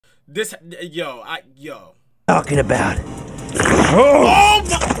This, yo. Talking about. Oh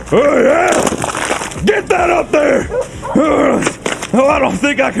yeah! Get that up there! Oh, I don't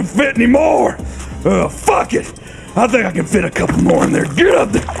think I can fit any more. Fuck it. I think I can fit a couple more in there. Get up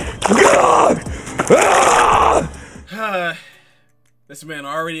there! God! Ah! This man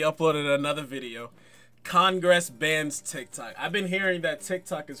already uploaded another video. Congress bans TikTok. I've been hearing that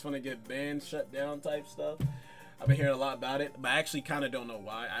TikTok is gonna get banned, shut down type stuff. I've been hearing a lot about it, but I actually kind of don't know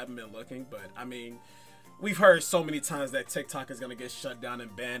why. I haven't been looking, but I mean, we've heard so many times that TikTok is gonna get shut down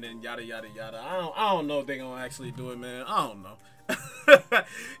and banned and yada yada yada. I don't know if they're gonna actually do it, man. I don't know.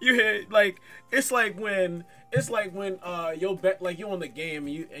 You hear, like, it's like when you on the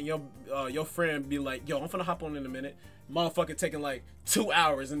game and your friend be like, yo, I'm finna hop on in a minute. Motherfucker taking like 2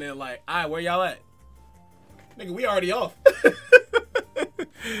 hours and then like, alright, where y'all at? Nigga, we already off.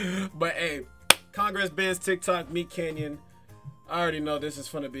 But hey, Congress bans TikTok, MeatCanyon. I already know this is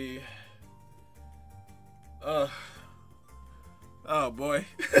gonna be oh boy.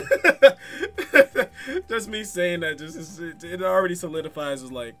 Just me saying that it already solidifies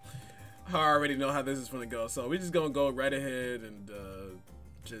as like how I already know how this is gonna go. So we're just gonna go right ahead and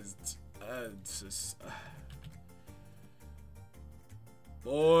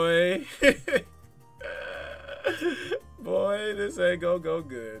boy. Boy, this ain't gonna go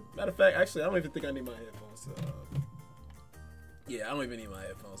good. Matter of fact, actually, I don't even think I need my headphones. Yeah, I don't even need my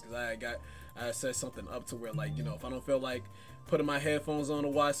headphones because I set something up to where, like, you know, if I don't feel like putting my headphones on to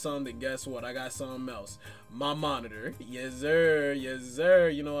watch something, then guess what? I got something else. My monitor. Yes, sir. Yes, sir.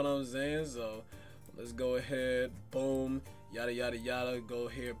 You know what I'm saying? So let's go ahead. Boom. Yada, yada, yada. Go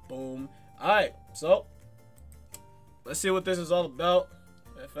here. Boom. All right. So let's see what this is all about.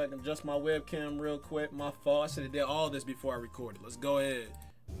 If I can adjust my webcam real quick, my fault. I should have did all this before I recorded. Let's go ahead.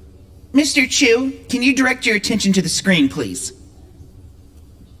 Mr. Chew, can you direct your attention to the screen, please?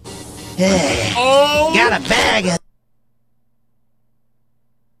 Oh! Got a bag of...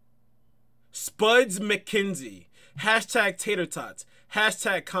 Spuds McKinsey. Hashtag tater tots.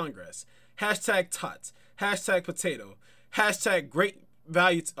 Hashtag Congress. Hashtag tots. Hashtag potato. Hashtag great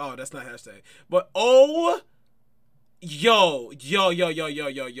value. Oh, that's not hashtag. But oh... Yo.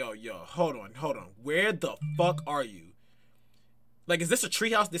 Hold on. Where the fuck are you? Like, is this a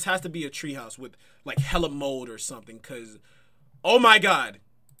treehouse? This has to be a treehouse with, like, hella mold or something, because, oh my god.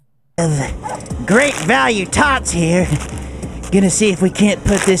 Great value tots here. Gonna see if we can't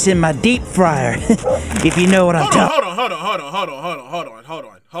put this in my deep fryer. If you know what I'm talking.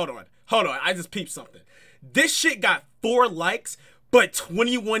 Hold on. I just peeped something. This shit got 4 likes. But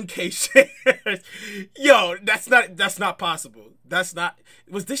 21K shares. Yo, that's not possible. That's not.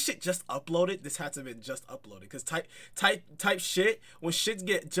 Was this shit just uploaded? This had to have been just uploaded. Cause type shit. When shit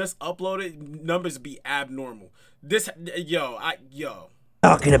get just uploaded, numbers be abnormal. This yo.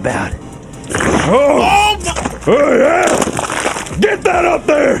 Talking about. Oh yeah! Get that up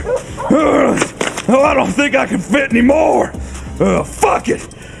there! Oh, I don't think I can fit any more. Fuck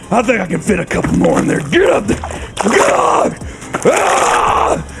it. I think I can fit a couple more in there. Get up there! God!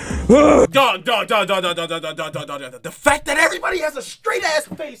 Dog. The fact that everybody has a straight ass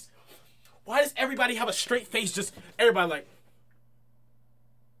face. Why does everybody have a straight face? Just everybody like,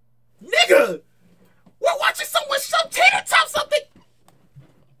 nigga, we're watching someone shove tater top something.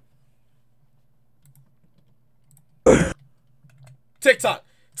 TikTok.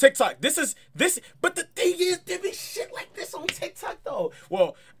 But the thing is, there be shit like this on TikTok though.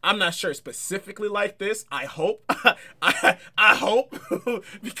 Well, I'm not sure specifically like this. I hope. I hope.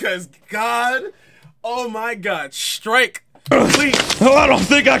 Because God, oh my God, strike, please. Oh, I don't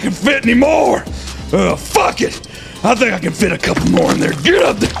think I can fit any more. Fuck it. I think I can fit a couple more in there. Get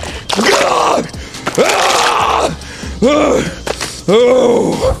up there. God.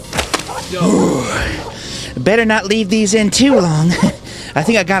 Better not leave these in too long. I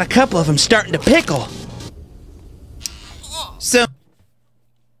think I got a couple of them starting to pickle. So...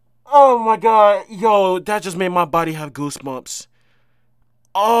 Oh my God. Yo, that just made my body have goosebumps.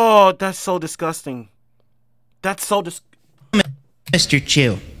 Oh, that's so disgusting. That's so Mr.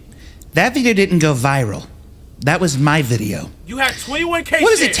 Chew, that video didn't go viral. That was my video. You had 21K.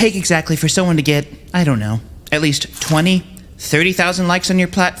 What does it take exactly for someone to get, I don't know, at least 20, 30,000 likes on your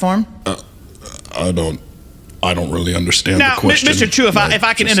platform? I don't really understand now, the question. Mr. Chew, if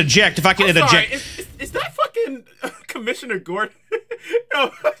I can interject, Sorry, is that fucking Commissioner Gordon? Yo,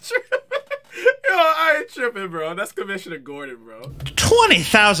 I ain't tripping, bro. That's Commissioner Gordon, bro.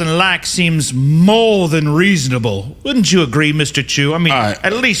 20,000 likes seems more than reasonable. Wouldn't you agree, Mr. Chew? I mean,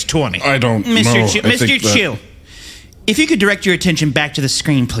 at least 20. I don't know. Mr. Chew, If you could direct your attention back to the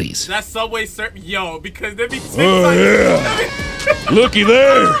screen, please. That Subway surf, yo, because there be TikTok. Oh yeah. Looky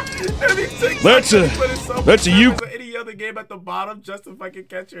there. That's a you. Any other game at the bottom just to fucking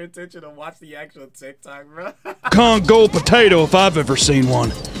catch your attention and watch the actual TikTok, bro. Con gold potato if I've ever seen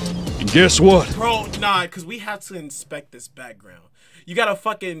one. And guess what? Bro, nah, because we have to inspect this background. You got a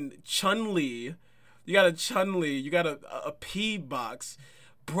fucking Chun-Li. You got a P box.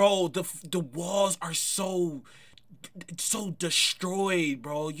 Bro, the walls are so destroyed,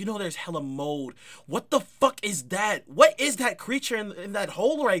 bro. You know there's hella mold. What the fuck is that? What is that creature in that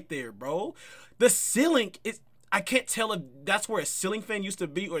hole right there, bro? The ceiling is... I can't tell if that's where a ceiling fan used to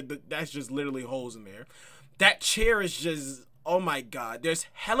be or that's just literally holes in there. That chair is just... Oh my god. There's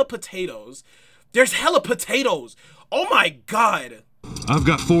hella potatoes. Oh my god. I've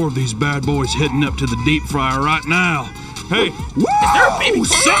got 4 of these bad boys heading up to the deep fryer right now. Hey, woo! Is there a baby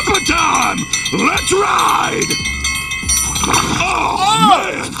Supper time! Let's ride! Oh,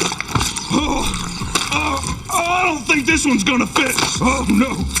 man! I don't think this one's gonna fit. Oh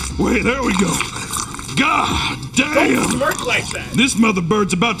no! Wait, there we go. God damn! Don't smirk like that. This mother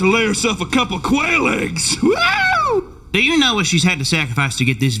bird's about to lay herself a couple quail eggs. Woo! Do you know what she's had to sacrifice to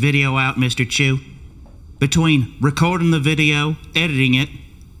get this video out, Mr. Chew? Between recording the video, editing it,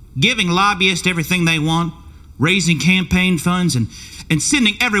 giving lobbyists everything they want, raising campaign funds, and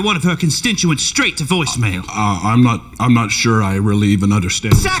sending every one of her constituents straight to voicemail. I'm not sure I really even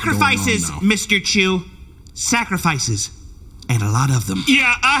understand what's Sacrifices, going on now. Mr. Chew. Sacrifices. And a lot of them.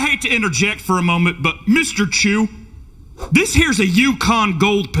 Yeah, I hate to interject for a moment, but Mr. Chew, this here's a Yukon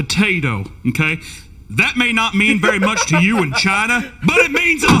gold potato, okay? That may not mean very much to you in China, but it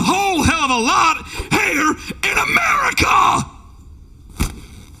means a whole hell of a lot here in America!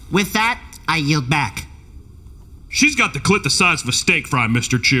 With that, I yield back. She's got the clit the size of a steak fry,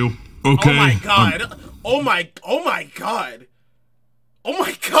 Mr. Chew. Okay. Oh my god. Oh my god. Oh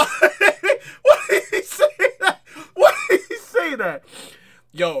my god. Why did he say that? Why did he say that?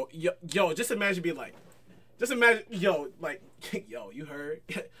 Yo, just imagine being like, yo, you heard?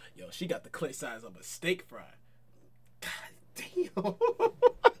 Yo, she got the clit size of a steak fry. God damn.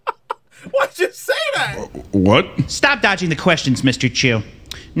 Why'd you say that? What? Stop dodging the questions, Mr. Chew.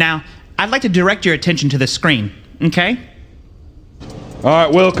 Now, I'd like to direct your attention to the screen, okay?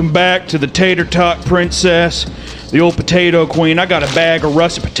 Alright, welcome back to the Tater Tot Princess, the old potato queen. I got a bag of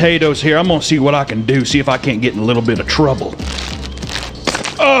russet potatoes here. I'm gonna see what I can do, see if I can't get in a little bit of trouble.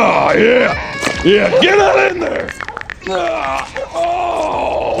 Oh, yeah! Yeah, get on in there!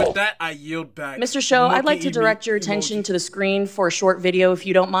 With that, I yield back. Mr. Show, I'd like to direct your attention to the screen for a short video, if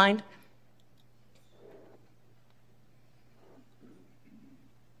you don't mind.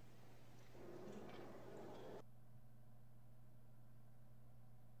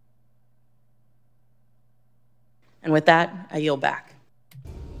 And with that, I yield back.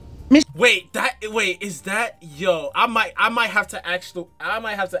 Wait, is that, yo, I might have to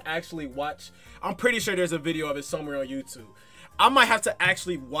actually watch. I'm pretty sure there's a video of it somewhere on YouTube. I might have to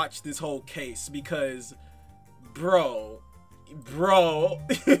actually watch this whole case because, bro. Yo,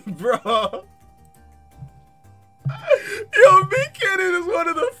 MeatCanyon is one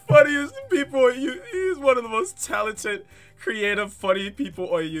of the funniest people. He's one of the most talented, creative, funny people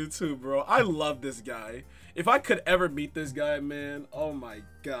on YouTube, bro. I love this guy. If I could ever meet this guy, man, oh my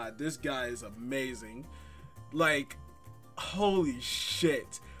god, this guy is amazing. Like, holy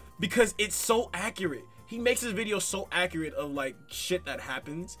shit. Because it's so accurate. He makes his videos so accurate of like shit that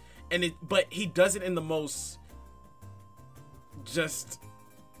happens, but he does it in the most just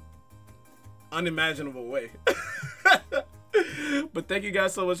unimaginable way. But thank you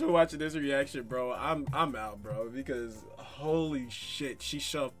guys so much for watching this reaction, bro. I'm out, bro, because holy shit, she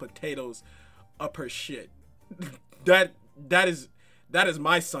shoved potatoes up her shit. That is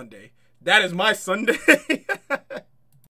my Sunday. That is my Sunday.